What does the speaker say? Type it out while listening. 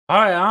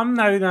Hi, I'm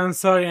Navid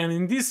Ansari, and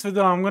in this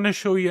video I'm gonna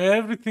show you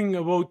everything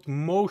about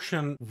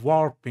motion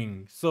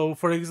warping. So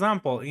for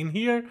example, in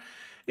here,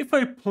 if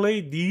I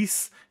play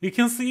this, you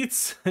can see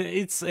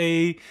it's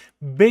a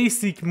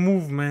basic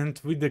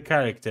movement with the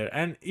character,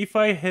 and if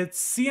I hit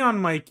C on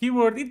my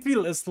keyboard, it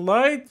will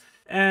slide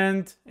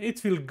and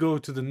it will go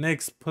to the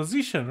next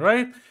position,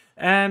 right?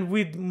 And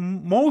with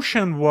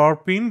motion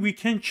warping, we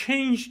can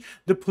change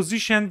the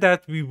position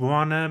that we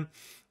wanna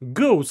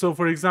go. So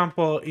for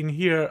example, in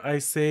here I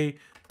say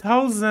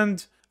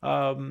 1000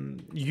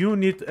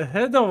 unit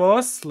ahead of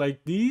us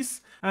like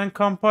this, and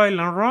compile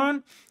and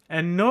run,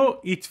 and now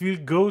it will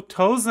go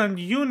 1000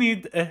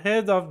 unit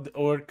ahead of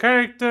our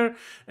character.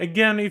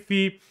 Again, if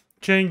we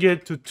change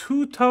it to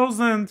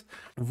 2000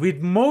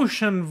 with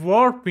motion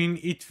warping,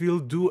 it will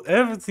do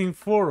everything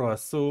for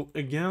us. So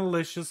again,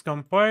 let's just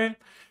compile,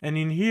 and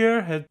in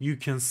here you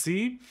can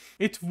see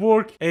it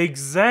worked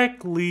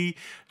exactly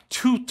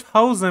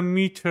 2000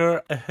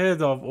 meter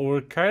ahead of our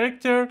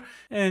character,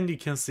 and you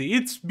can see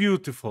it's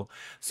beautiful.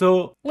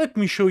 So let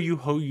me show you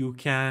how you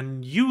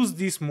can use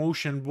this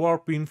motion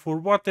warping for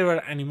whatever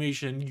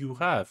animation you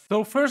have.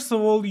 So first of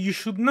all, you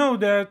should know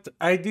that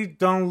I did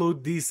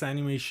download this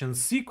animation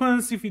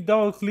sequence. If you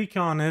double click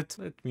on it,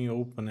 let me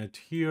open it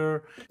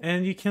here,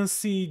 and you can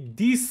see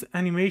this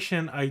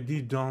animation I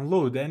did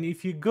download. And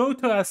if you go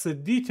to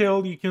asset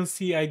detail, you can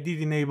see I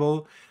did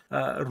enable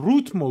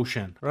root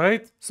motion,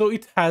 right? So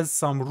it has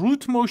some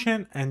root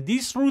motion, and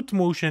this root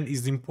motion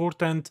is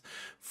important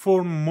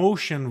for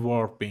motion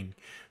warping.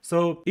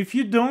 So if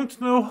you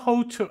don't know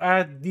how to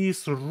add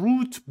this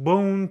root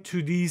bone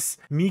to this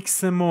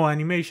Mixamo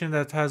animation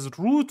that has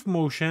root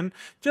motion,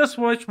 just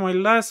watch my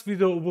last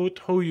video about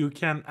how you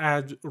can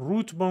add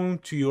root bone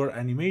to your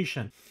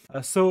animation.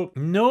 So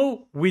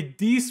now with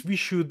this we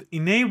should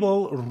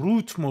enable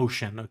root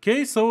motion,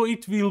 okay? So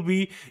it will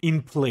be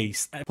in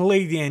place.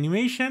 Play the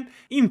animation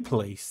in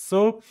place.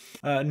 So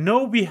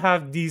now we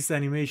have this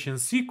animation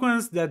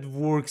sequence that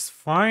works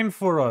fine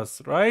for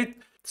us, right?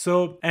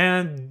 So,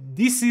 and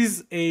this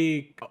is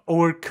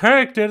our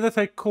character that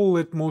I call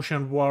it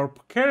motion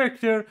warp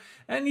character,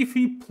 and if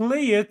we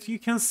play it, you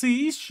can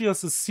see it's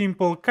just a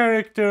simple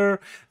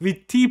character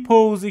with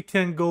T-pose. It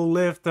can go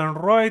left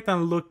and right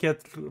and look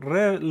at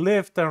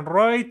left and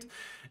right,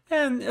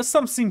 and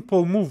some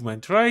simple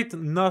movement, right?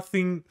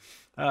 Nothing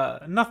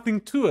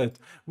to it.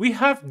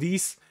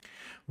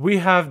 We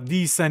have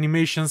this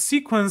animation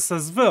sequence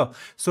as well.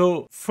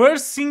 So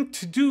first thing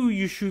to do,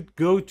 you should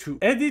go to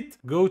edit,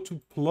 go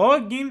to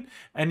plugin,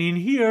 and in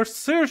here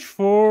search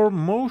for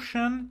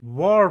motion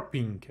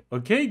warping.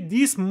 Okay,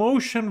 this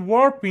motion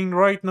warping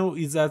right now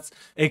is at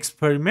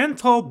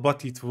experimental,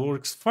 but it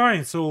works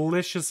fine. So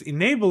let's just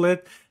enable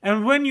it,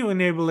 and when you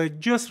enable it,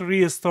 just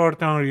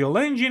restart Unreal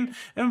Engine,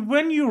 and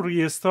when you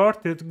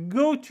restart it,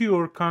 go to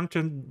your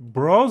content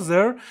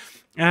browser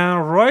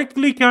and right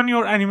click on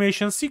your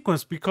animation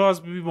sequence,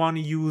 because we want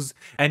to use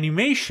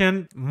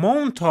animation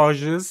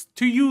montages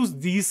to use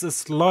this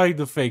slide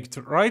effect.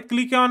 Right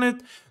click on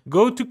it,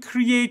 go to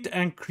create,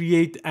 and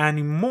create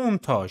any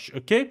montage.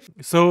 Okay,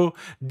 so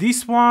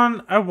this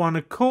one I want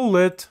to call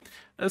it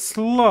a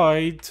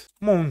slide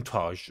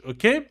montage.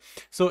 Okay,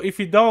 so if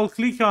you double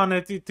click on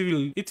it, it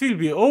will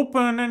be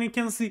open, and you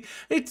can see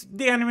it's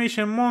the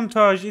animation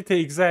montage. It's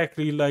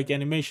exactly like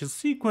animation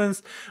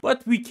sequence,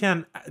 but we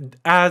can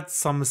add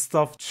some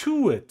stuff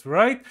to it,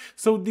 right?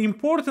 So the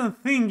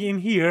important thing in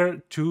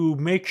here to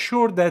make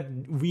sure that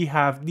we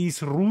have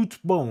this root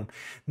bone,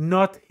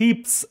 not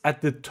hips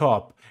at the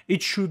top.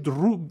 It should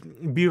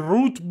be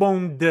root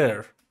bone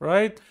there,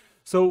 right?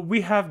 So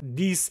we have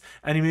this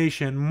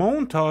animation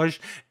montage,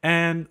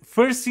 and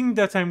first thing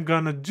that I'm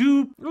gonna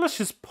do, let's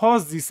just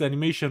pause this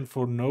animation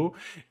for now.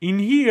 In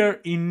here,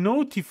 in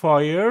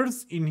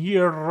notifiers, in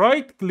here,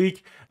 right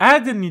click,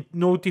 add a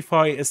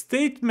notify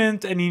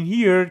statement, and in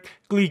here,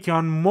 click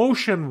on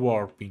motion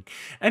warping,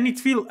 and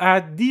it will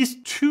add these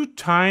two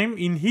time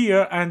in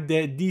here and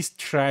this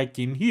track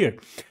in here.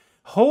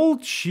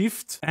 Hold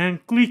shift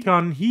and click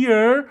on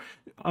here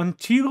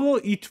until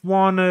it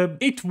wanna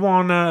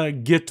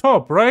get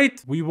up,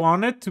 right? We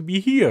want it to be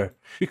here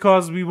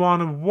because we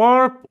want to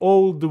warp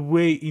all the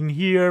way in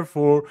here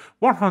for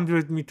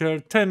 100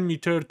 meter, 10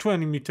 meter,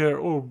 20 meter,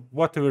 or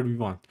whatever we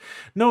want.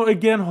 Now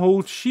again,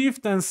 hold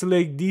shift and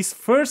select this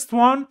first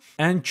one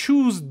and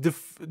choose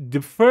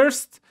the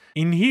first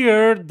in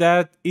here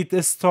that it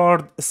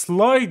start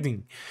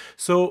sliding.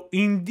 So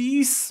in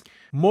this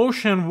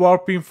motion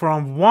warping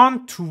from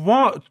 1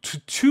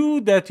 to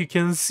 2 that you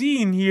can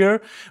see in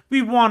here,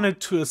 we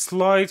wanted to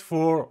slide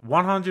for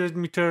 100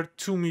 meter,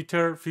 2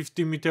 meter,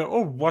 50 meter,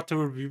 or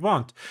whatever we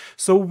want.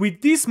 So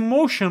with this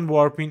motion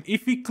warping,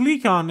 if we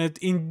click on it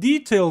in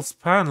details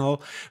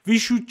panel, we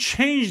should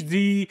change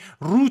the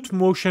root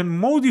motion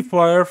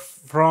modifier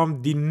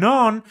from the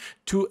none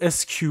to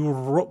SQ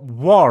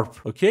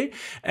warp. Okay,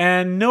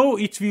 and now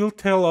it will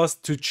tell us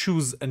to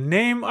choose a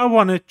name. I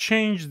want to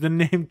change the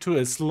name to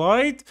a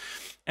slide,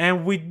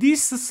 And with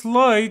this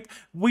slide,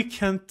 we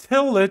can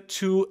tell it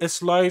to a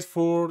slide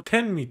for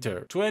 10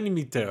 meter, 20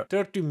 meter,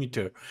 30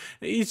 meter.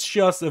 It's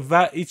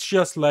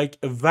just like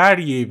a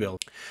variable.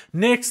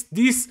 Next,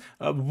 this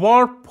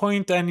warp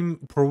point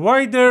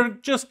provider,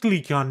 just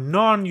click on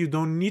none. You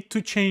don't need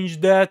to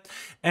change that.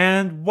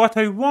 And what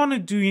I want to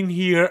do in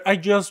here, I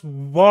just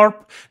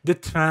warp the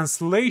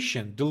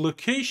translation, the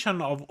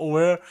location of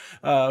our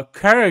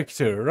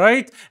character,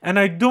 right? And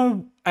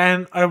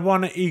I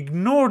want to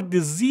ignore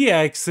the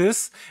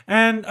z-axis,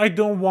 and I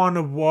don't want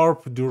to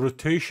warp the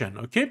rotation.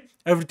 Okay,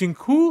 everything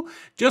cool,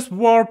 just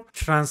warp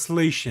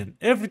translation.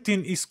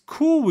 Everything is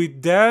cool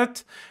with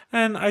that,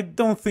 and I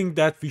don't think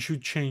that we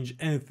should change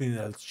anything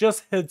else.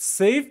 Just hit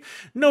save.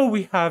 Now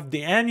we have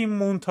the anime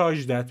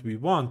montage that we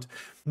want.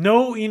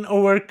 Now in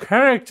our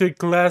character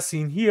class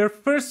in here,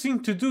 first thing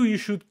to do, you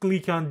should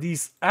click on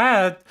this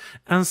add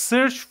and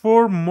search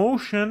for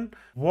motion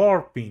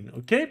warping.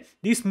 Okay,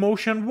 this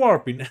motion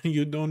warping, and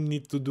you don't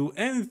need to do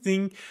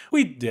anything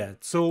with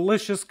that. So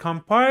let's just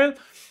compile.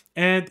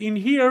 And in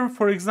here,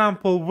 for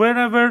example,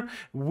 whenever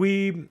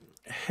we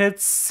hit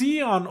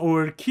C on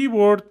our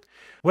keyboard,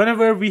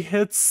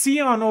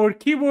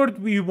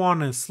 we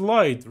want a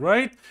slide,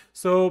 right?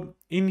 So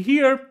in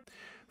here,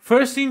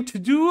 first thing to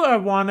do, I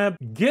want to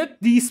get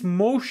this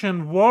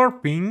motion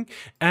warping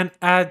and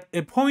add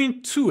a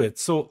point to it.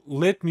 So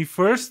let me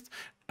first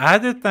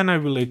add it, and I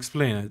will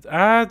explain it.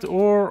 Add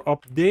or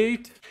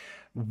update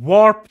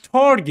warp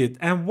target.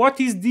 And what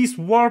is this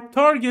warp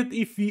target?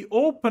 If we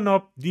open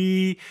up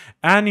the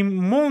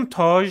anime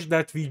montage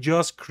that we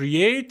just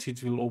create,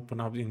 it will open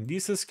up in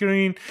this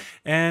screen.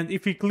 And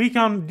if we click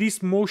on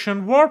this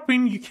motion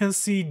warping, you can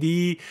see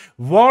the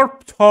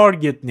warp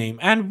target name,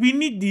 and we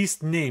need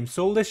this name.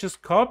 So let's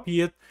just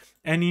copy it.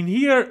 And in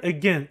here,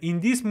 again,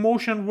 in this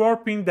motion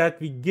warping that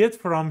we get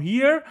from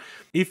here,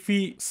 if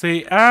we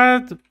say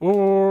add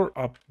or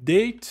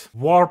update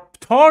warp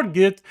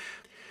target,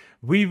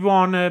 we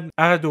want to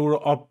add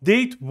or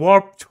update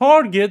warp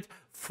target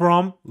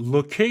from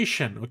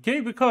location,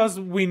 okay? Because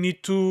we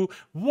need to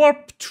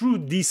warp through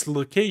this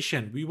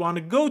location. We want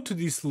to go to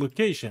this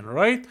location,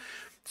 right?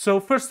 So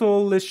first of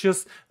all, let's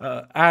just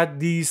add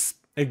this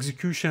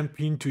execution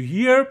pin to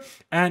here,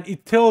 and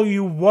it tells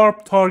you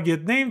warp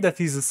target name.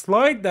 That is a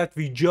slide that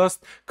we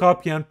just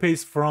copy and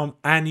paste from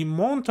anime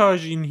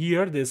montage in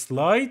here, the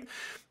slide.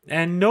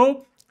 And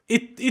no,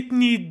 it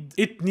need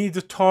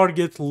a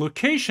target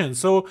location,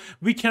 so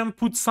we can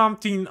put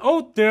something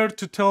out there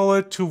to tell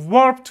it to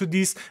warp to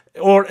this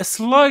or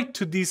slide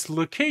to this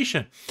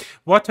location.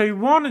 What I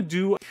want to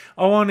do,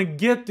 I want to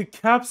get the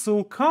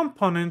capsule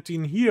component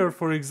in here,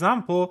 for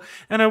example,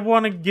 and I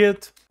want to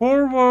get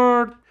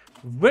forward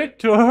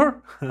vector.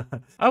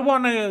 I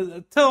want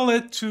to tell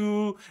it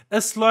to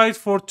slide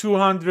for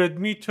 200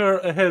 meter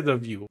ahead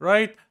of you,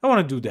 right? I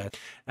want to do that.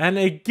 And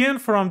again,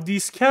 from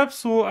this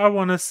capsule, I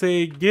want to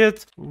say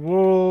get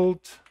world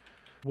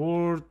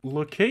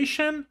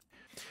location.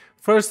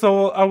 First of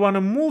all, I want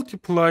to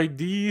multiply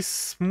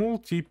this,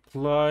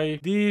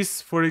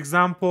 for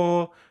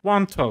example,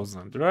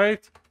 1000,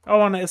 right? I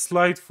want to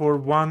slide for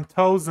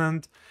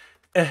 1000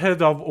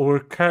 ahead of our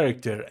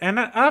character, and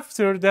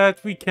after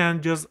that we can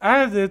just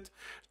add it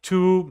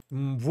to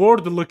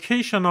world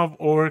location of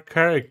our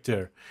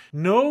character.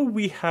 Now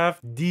we have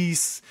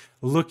this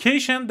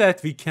location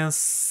that we can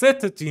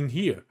set it in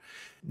here.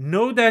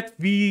 Now that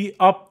we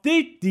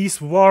update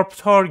this warp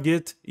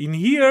target in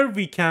here,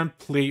 we can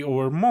play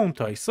our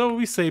montage. So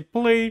we say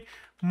play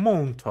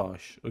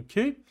montage,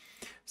 okay?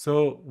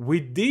 So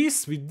with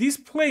this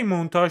play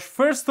montage,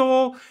 first of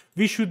all,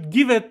 we should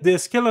give it the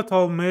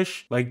skeletal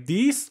mesh like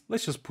this.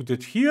 Let's just put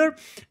it here.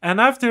 And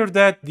after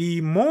that,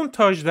 the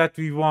montage that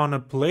we want to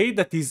play,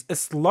 that is a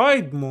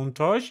slide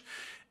montage.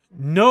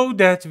 Now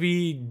that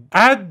we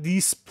add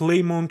this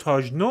play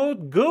montage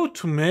node, go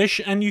to mesh,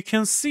 and you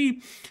can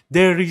see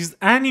there is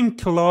anime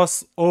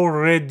class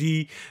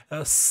already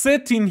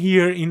set in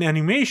here in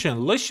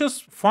animation. Let's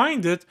just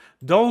find it,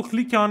 double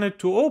click on it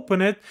to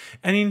open it,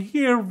 and in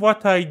here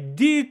what I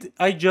did,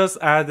 I just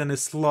add a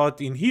slot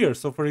in here.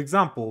 So for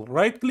example,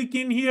 right click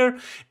in here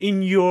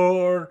in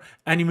your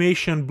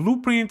animation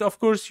blueprint. Of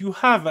course you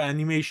have an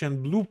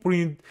animation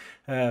blueprint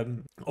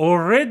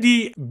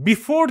already.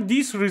 Before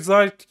this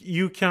result,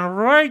 you can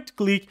right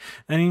click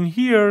and in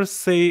here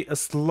say a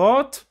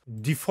slot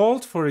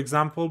default, for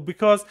example,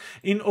 because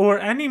in our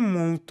anime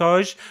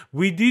montage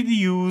we did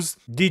use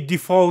the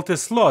default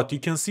slot. You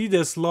can see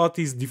the slot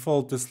is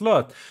default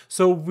slot.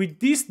 So with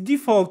this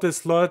default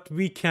slot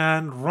we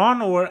can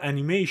run our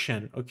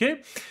animation,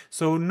 okay?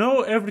 So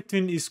now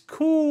everything is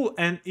cool,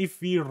 and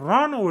if we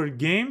run our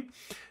game,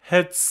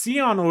 hit C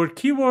on our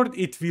keyboard,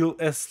 it will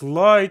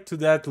slide to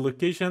that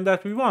location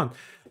that we want.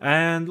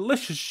 And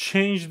let's just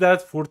change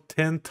that for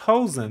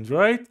 10,000,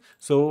 right?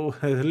 So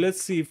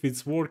let's see if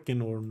it's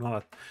working or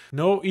not.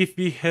 Now, if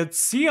we hit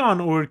C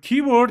on our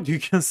keyboard, you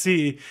can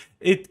see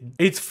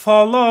it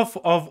fall off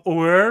of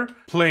our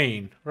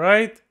plane,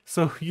 right?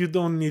 So you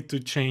don't need to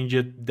change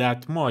it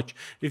that much.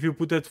 If you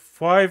put it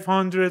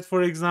 500,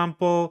 for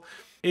example,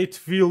 it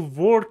will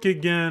work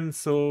again.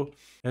 So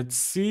let's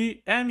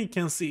see, and you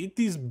can see it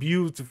is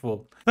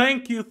beautiful.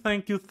 Thank you,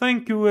 thank you,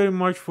 thank you very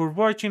much for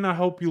watching. I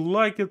hope you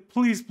like it.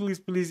 Please, please,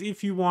 please,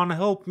 if you want to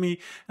help me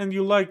and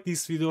you like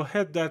this video,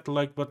 hit that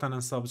like button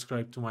and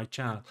subscribe to my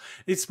channel.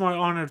 It's my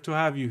honor to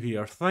have you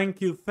here.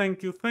 Thank you,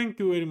 thank you, thank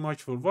you very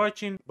much for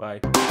watching.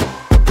 Bye.